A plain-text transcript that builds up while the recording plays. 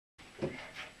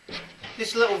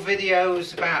This little video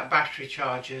is about battery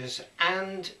chargers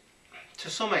and to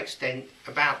some extent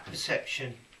about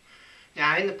perception.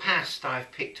 Now in the past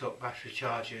I've picked up battery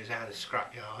chargers out of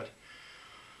scrapyard,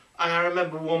 and I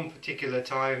remember one particular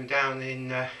time down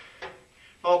in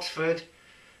Oxford,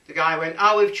 the guy went,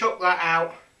 "Oh, we've chucked that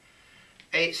out,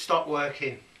 it stopped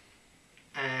working,"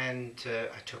 and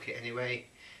I took it anyway,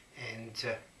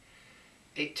 and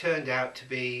it turned out to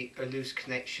be a loose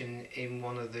connection in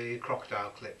one of the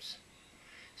crocodile clips.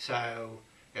 So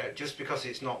just because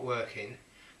it's not working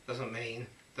doesn't mean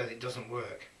that it doesn't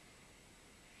work.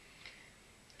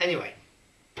 Anyway,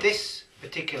 this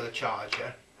particular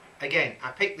charger, again,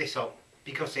 I picked this up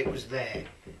because it was there,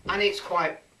 and it's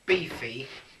quite beefy,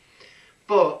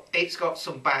 but it's got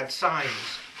some bad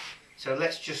signs. So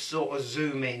let's just sort of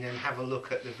zoom in and have a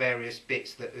look at the various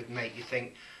bits that would make you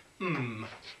think,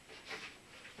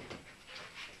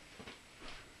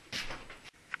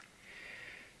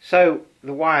 So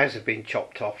the wires have been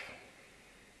chopped off.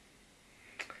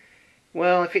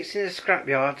 Well, if it's in a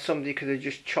scrapyard, somebody could have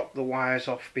just chopped the wires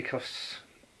off because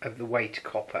of the weight of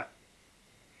copper.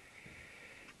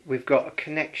 We've got a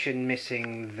connection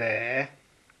missing there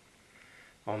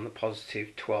on the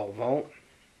positive 12 volt,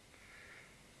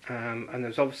 and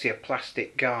there's obviously a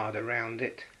plastic guard around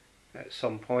it at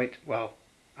some point. Well,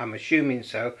 I'm assuming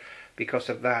so because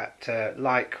of that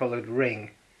light coloured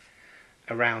ring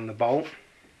around the bolt.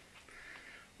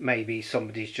 Maybe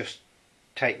somebody's just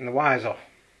taken the wires off.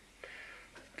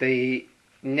 The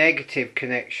negative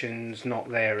connection's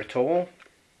not there at all.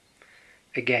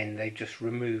 Again, they've just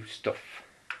removed stuff.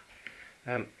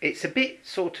 It's a bit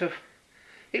sort of,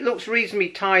 it looks reasonably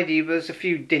tidy. There's a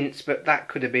few dints, but that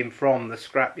could have been from the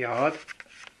scrapyard.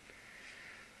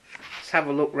 Let's have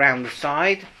a look round the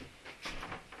side.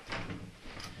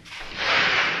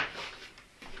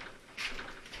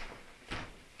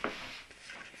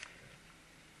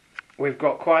 We've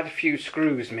got quite a few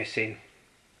screws missing.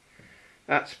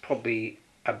 That's probably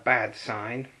a bad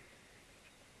sign.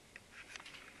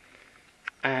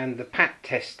 And the pat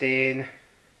testing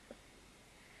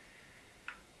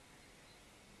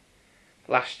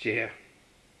last year,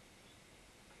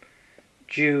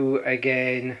 due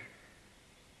again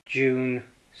June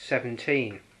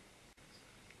 17.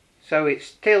 So it's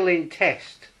still in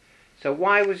test. So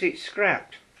why was it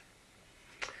scrapped?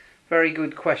 Very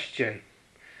good question.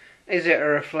 Is it a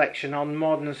reflection on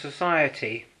modern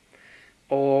society,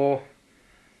 or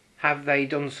have they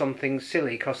done something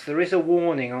silly? Because there is a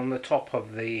warning on the top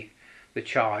of the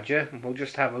charger, and we'll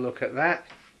just have a look at that.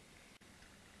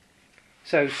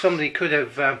 So somebody could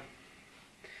have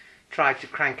tried to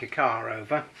crank a car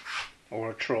over, or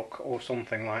a truck, or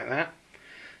something like that,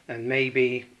 and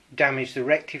maybe damage the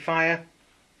rectifier.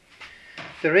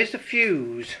 There is a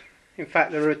fuse. In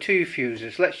fact, there are two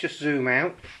fuses. Let's just zoom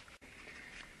out.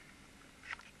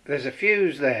 There's a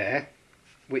fuse there,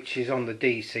 which is on the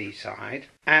DC side,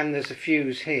 and there's a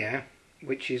fuse here,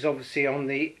 which is obviously on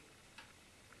the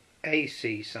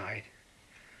AC side.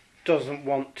 Doesn't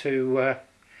want to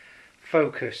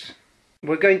focus.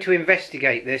 We're going to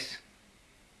investigate this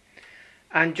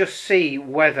and just see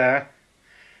whether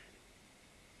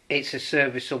it's a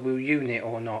serviceable unit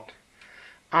or not.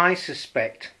 I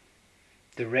suspect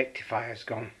the rectifier's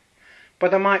gone,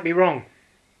 but I might be wrong.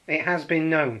 It has been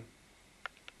known.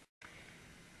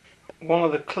 One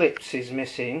of the clips is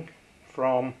missing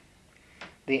from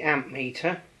the amp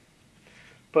meter,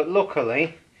 but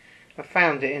luckily I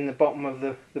found it in the bottom of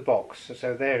the box,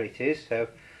 so there it is. So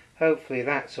hopefully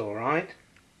that's alright.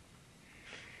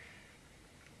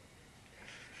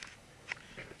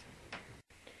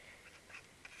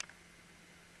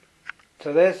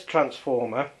 So there's the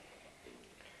transformer,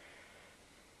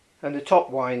 and the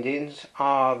top windings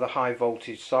are the high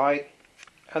voltage side,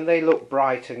 and they look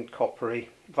bright and coppery,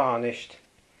 varnished.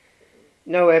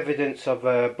 No evidence of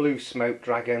a blue smoke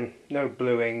dragon, no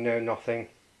bluing, no nothing.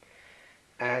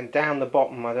 And down the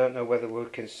bottom, I don't know whether we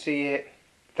can see it,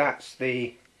 that's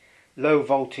the low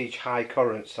voltage high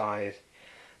current side,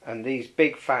 and these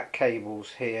big fat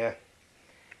cables here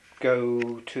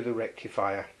go to the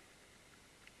rectifier.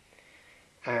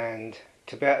 And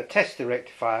to be able to test the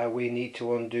rectifier, we need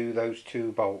to undo those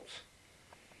two bolts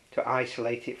to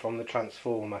isolate it from the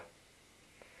transformer.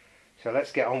 So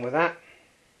let's get on with that.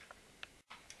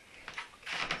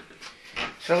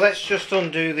 So let's just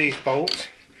undo these bolts,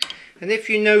 and if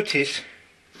you notice,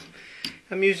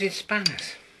 I'm using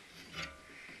spanners.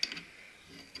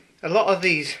 A lot of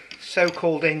these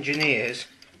so-called engineers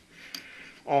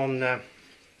on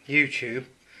YouTube,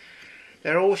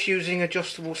 they're always using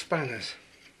adjustable spanners,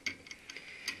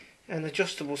 and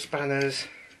adjustable spanners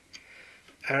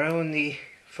are only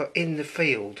for in the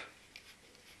field.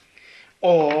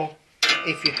 or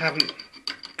if you haven't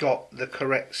got the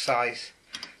correct size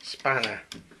spanner.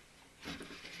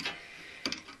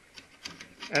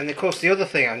 And of course the other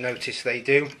thing I noticed they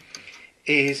do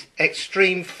is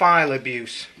extreme file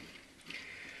abuse.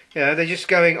 You know, they're just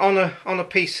going on a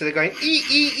piece, so they're going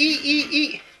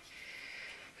ee.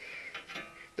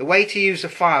 The way to use a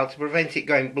file to prevent it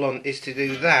going blunt is to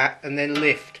do that and then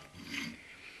lift,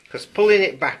 because pulling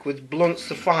it backwards blunts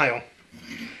the file.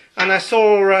 And I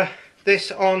saw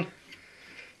this on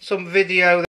some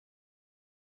video.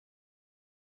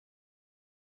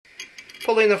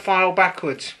 Pulling the file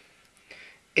backwards,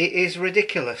 it is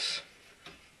ridiculous.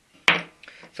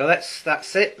 So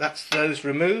that's it. That's those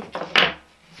removed.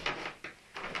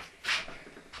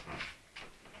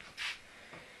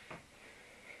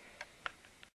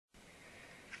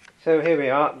 So here we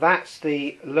are. That's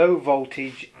the low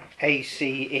voltage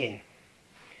AC in.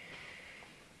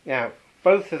 Now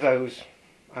both of those,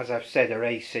 as I've said, are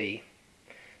AC.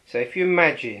 So if you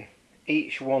imagine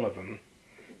each one of them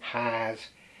has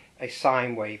a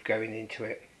sine wave going into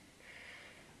it,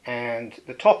 and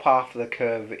the top half of the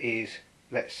curve is,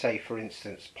 let's say for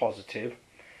instance, positive,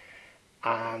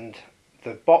 and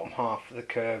the bottom half of the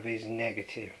curve is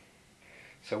negative.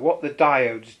 So what the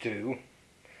diodes do,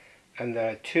 and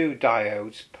there are 2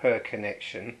 diodes per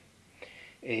connection,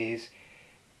 is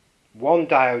one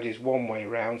diode is one way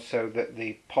round so that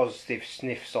the positive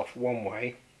sniffs off one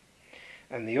way,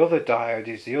 and the other diode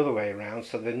is the other way around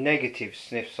so the negative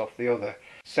sniffs off the other.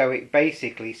 So it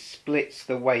basically splits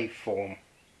the waveform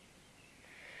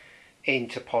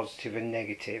into positive and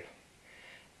negative,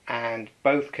 and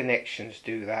both connections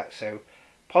do that. So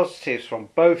positives from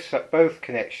both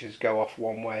connections go off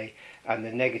one way and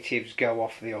the negatives go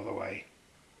off the other way.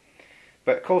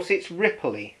 But of course it's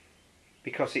ripply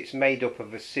because it's made up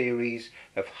of a series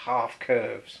of half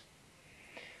curves.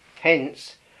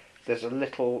 Hence there's a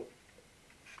little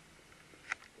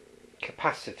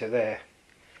capacitor there,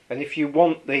 and if you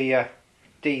want the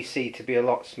DC to be a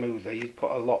lot smoother, you'd put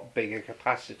a lot bigger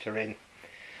capacitor in,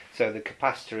 so the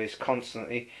capacitor is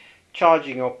constantly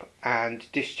charging up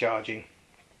and discharging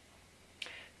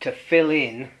to fill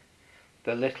in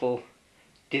the little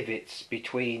divots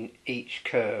between each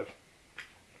curve.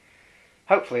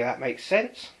 Hopefully that makes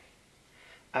sense.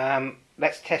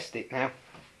 Let's test it now.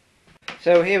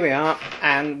 So here we are,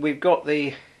 and we've got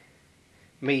the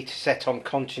meter set on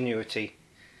continuity.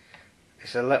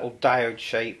 It's a little diode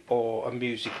shape or a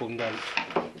musical note.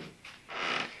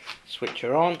 Switch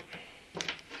her on.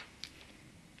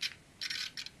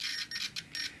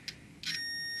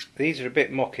 These are a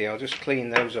bit mucky, I'll just clean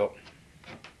those up.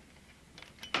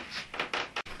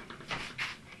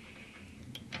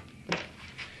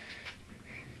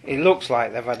 It looks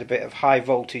like they've had a bit of high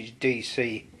voltage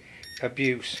DC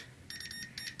abuse.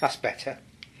 That's better.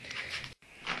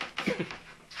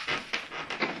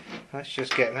 Let's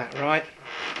just get that right.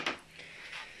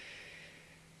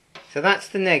 So that's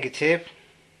the negative.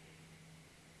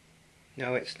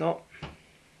 No, it's not.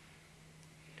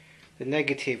 The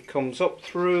negative comes up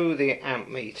through the amp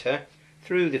meter,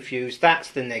 through the fuse.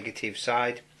 That's the negative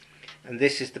side, and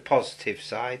this is the positive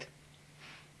side.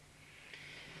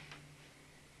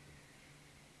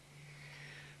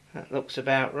 That looks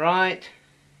about right.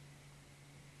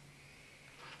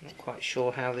 Not quite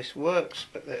sure how this works,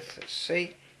 but let's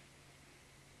see.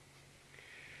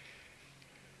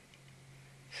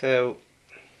 So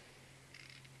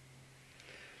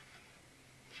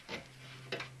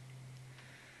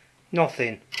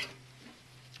nothing.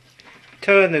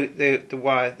 Turn the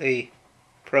wire, the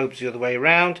probes the other way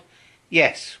around.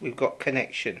 Yes, we've got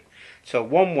connection. So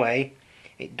one way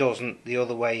it doesn't, the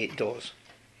other way it does.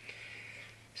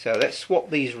 So let's swap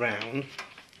these round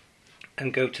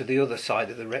and go to the other side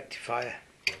of the rectifier.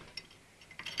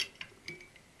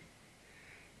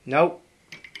 Nope.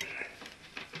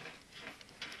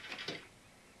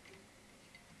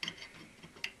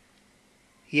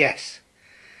 Yes.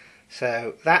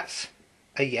 So that's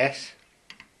a yes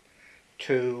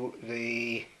to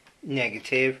the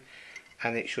negative,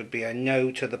 and it should be a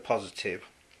no to the positive.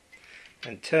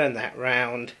 And turn that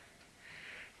round,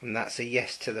 and that's a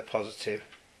yes to the positive.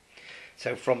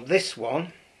 So from this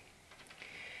one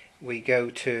we go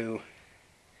to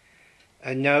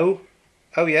a no,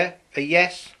 oh yeah, a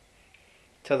yes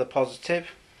to the positive,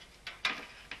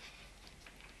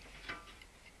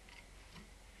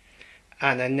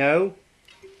 and a no,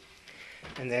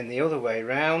 and then the other way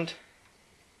round.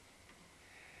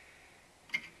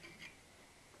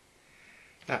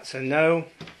 That's a no,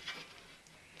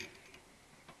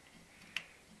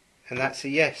 and that's a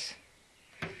yes.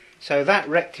 So that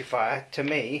rectifier to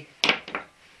me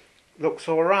looks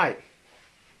alright.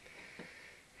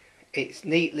 it's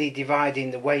neatly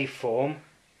dividing the waveform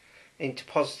into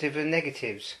positive and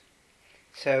negatives.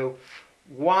 So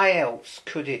why else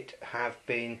could it have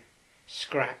been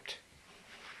scrapped?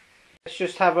 Let's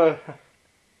just have a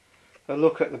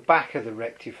look at the back of the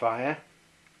rectifier,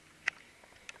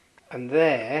 and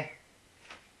there,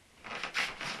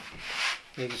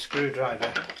 need a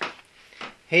screwdriver.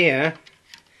 Here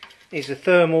is a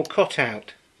thermal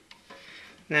cutout.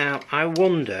 Now I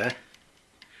wonder,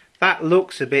 that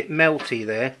looks a bit melty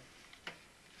there.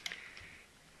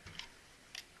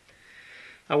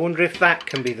 I wonder if that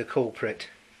can be the culprit.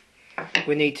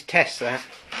 We need to test that.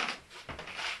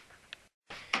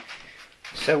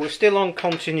 So we're still on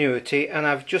continuity, and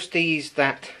I've just eased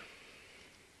that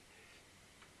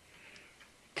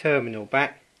terminal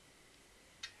back.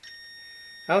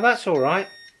 Oh, that's alright.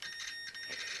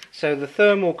 So the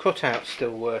thermal cutout's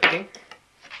still working.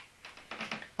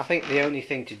 I think the only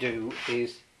thing to do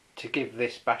is to give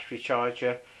this battery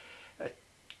charger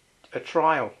a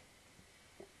trial,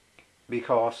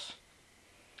 because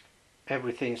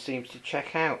everything seems to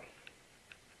check out.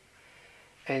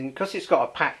 And because it's got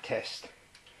a pack test,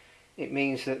 it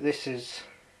means that this has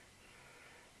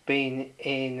been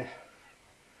in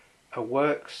a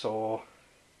works or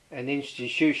an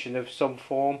institution of some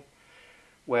form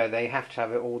where they have to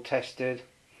have it all tested,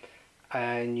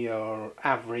 and your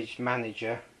average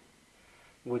manager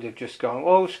would have just gone,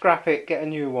 oh, scrap it, get a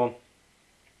new one.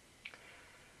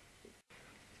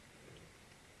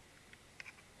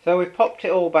 So we popped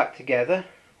it all back together,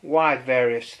 wired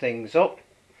various things up,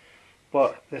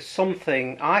 but there's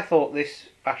something, I thought this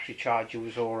battery charger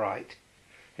was alright,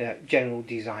 general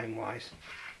design wise,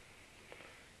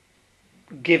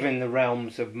 given the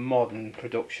realms of modern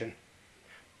production,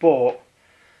 but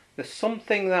there's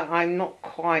something that I'm not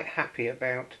quite happy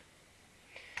about,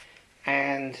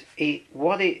 and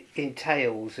what it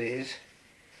entails is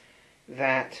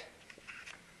that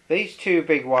these two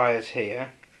big wires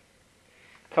here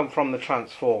come from the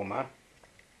transformer,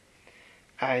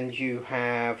 and you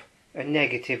have a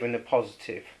negative and a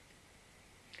positive.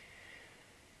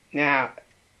 Now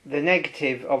the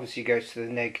negative obviously goes to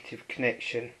the negative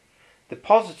connection, the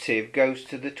positive goes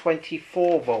to the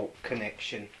 24-volt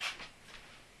connection,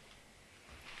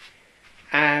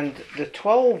 and the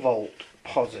 12-volt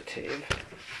positive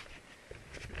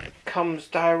comes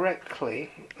directly,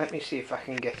 let me see if I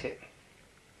can get it,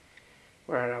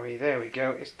 where are we, there we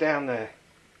go, it's down there.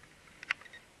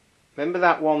 Remember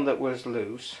that one that was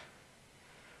loose?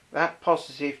 That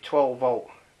positive 12-volt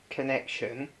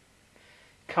connection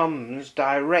comes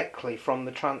directly from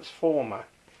the transformer.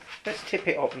 Let's tip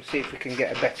it up and see if we can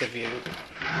get a better view.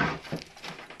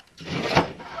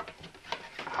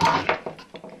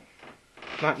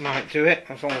 That might do it,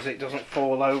 as long as it doesn't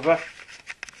fall over.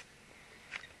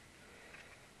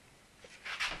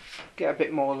 Get a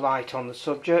bit more light on the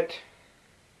subject.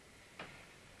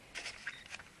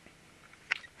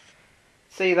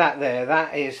 See that there?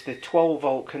 That is the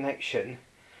 12-volt connection,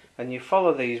 and you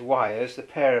follow these wires, the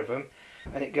pair of them,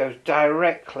 and it goes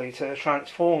directly to the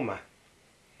transformer.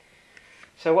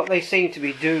 So what they seem to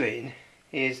be doing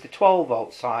is the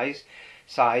 12-volt side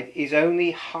is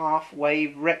only half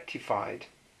wave rectified,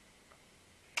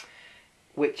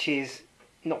 which is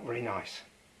not very nice.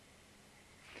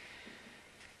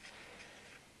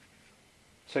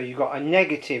 So you've got a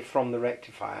negative from the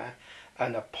rectifier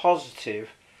and a positive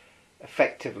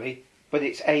effectively, but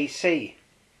it's AC,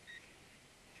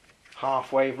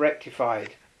 half wave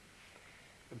rectified.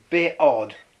 A bit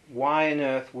odd. Why on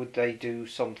earth would they do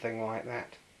something like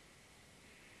that?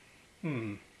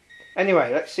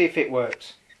 Anyway, let's see if it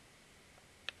works.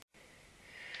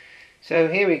 So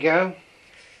here we go.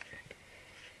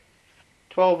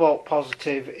 12-volt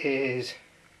positive is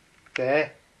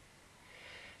there,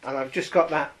 and I've just got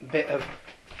that bit of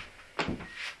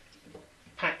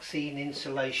paxine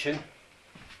insulation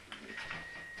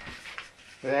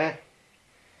there.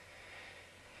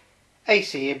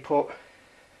 AC input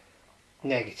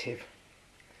negative.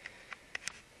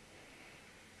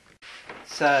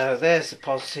 So there's the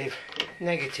positive,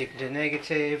 negative to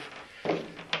negative,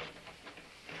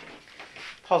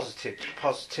 positive to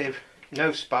positive,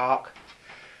 no spark,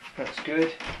 that's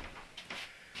good.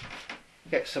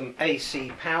 Get some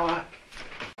AC power.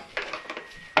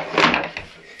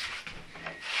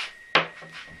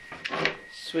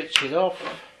 Switch it off,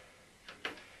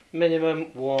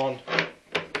 minimum 1,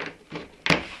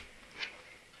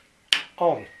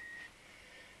 on.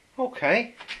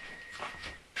 Okay,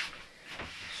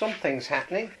 something's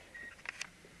happening.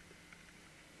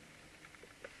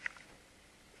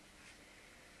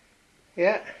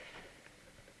 Yeah,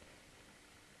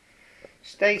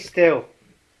 stay still.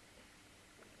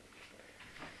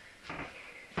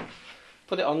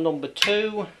 Put it on number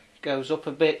 2, goes up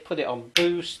a bit. Put it on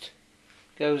boost,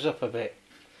 goes up a bit.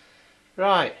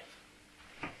 Right,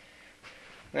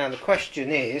 now the question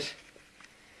is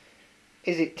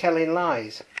it telling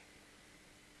lies?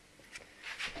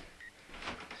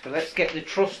 So let's get the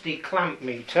trusty clamp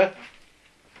meter.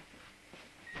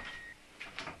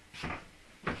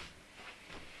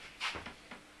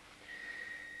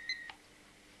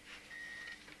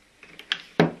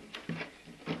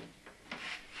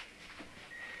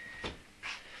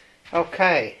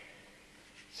 Okay,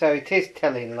 so it is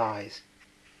telling lies.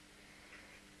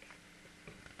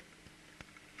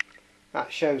 That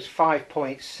shows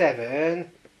 5.7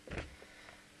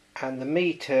 and the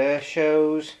meter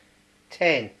shows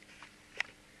 10.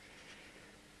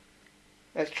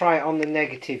 Let's try it on the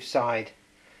negative side,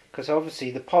 because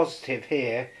obviously the positive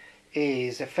here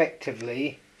is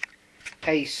effectively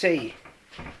AC.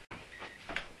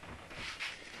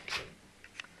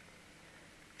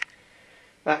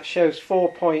 That shows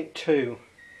 4.2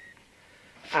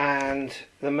 and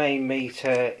the main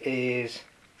meter is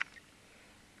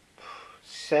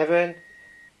 7,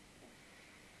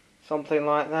 something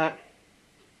like that,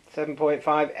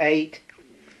 7.5, 8.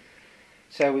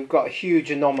 So we've got a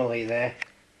huge anomaly there,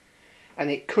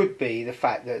 and it could be the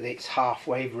fact that it's half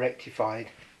wave rectified.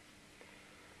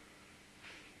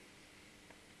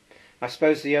 I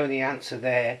suppose the only answer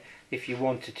there, if you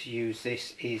wanted to use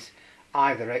this, is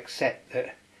either accept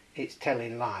that it's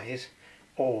telling lies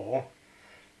or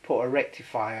put a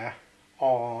rectifier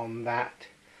on that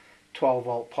 12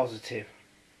 volt positive.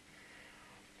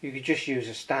 You could just use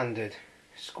a standard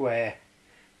square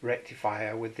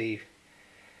rectifier with the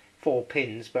 4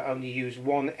 pins, but only use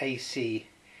one AC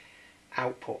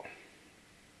output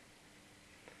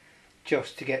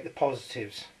just to get the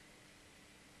positives.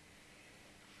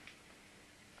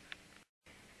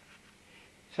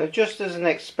 So just as an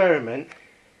experiment,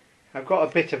 I've got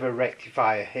a bit of a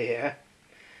rectifier here,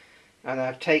 and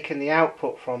I've taken the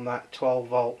output from that 12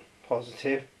 volt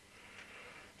positive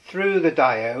through the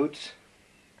diodes,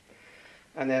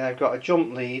 and then I've got a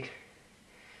jump lead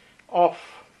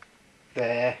off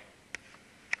there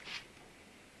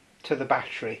to the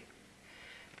battery,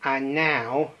 and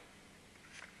now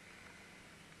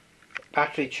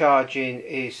battery charging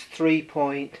is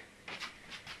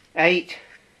 3.8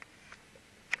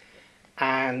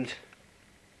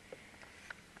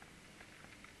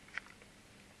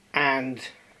 and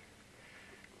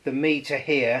the meter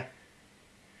here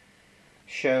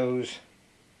shows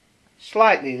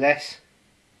slightly less.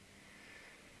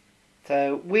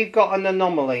 So we've got an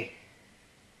anomaly.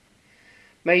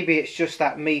 Maybe it's just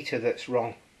that meter that's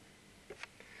wrong.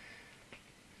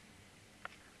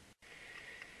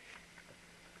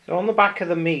 So on the back of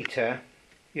the meter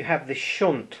you have the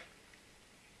shunt,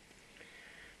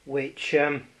 which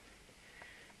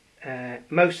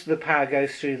most of the power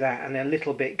goes through that, and a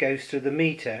little bit goes through the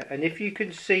meter. And if you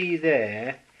can see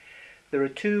there are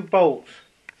 2 bolts.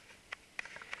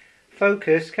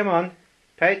 Focus, come on,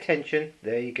 pay attention,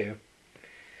 there you go.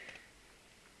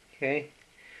 Okay,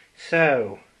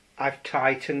 so I've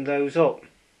tightened those up.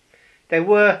 They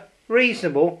were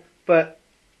reasonable, but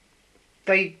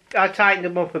I tightened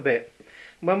them up a bit.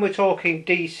 When we're talking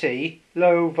DC,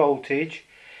 low voltage,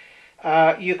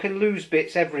 you can lose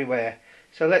bits everywhere.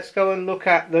 So let's go and look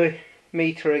at the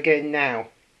meter again now.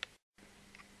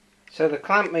 So the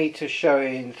clamp meter is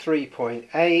showing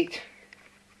 3.8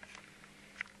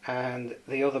 and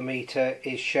the other meter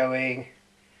is showing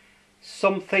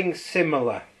something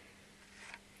similar.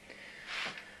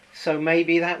 So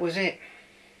maybe that was it.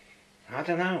 I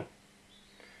don't know.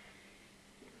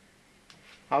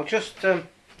 I'll just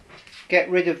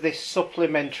get rid of this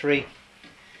supplementary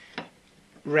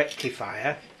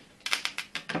rectifier.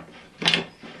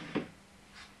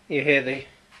 You hear the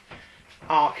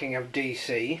arcing of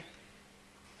DC,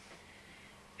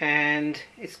 and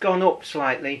it's gone up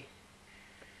slightly.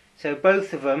 So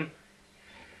both of them,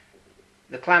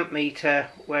 the clamp meter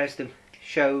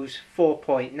shows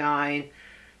 4.9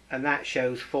 and that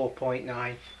shows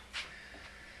 4.9.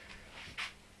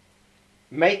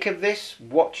 Make of this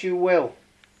what you will.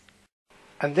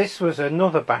 And this was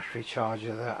another battery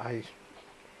charger that I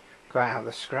got out of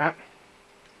the scrap.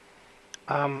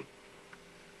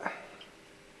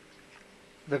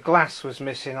 The glass was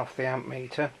missing off the amp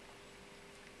meter,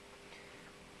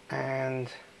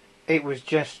 and it was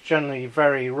just generally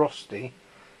very rusty.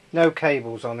 No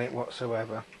cables on it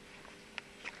whatsoever.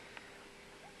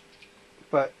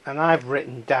 And I've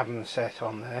written Davin set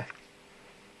on there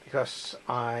because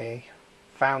I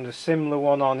found a similar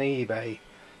one on eBay,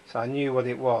 so I knew what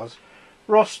it was.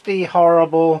 Rusty,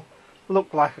 horrible,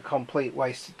 looked like a complete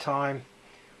waste of time.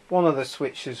 one of the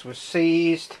switches was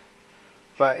seized,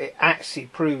 but it actually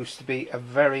proves to be a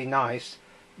very nice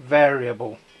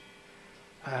variable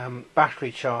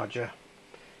battery charger.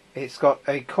 It's got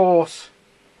a coarse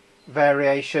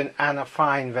variation and a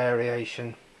fine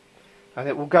variation, and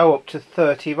it will go up to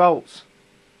 30 volts,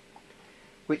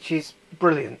 which is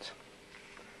brilliant.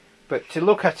 But to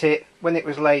look at it when it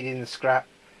was laid in the scrap,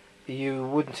 you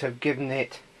wouldn't have given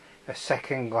it a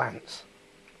second glance.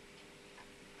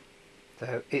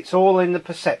 So it's all in the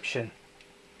perception.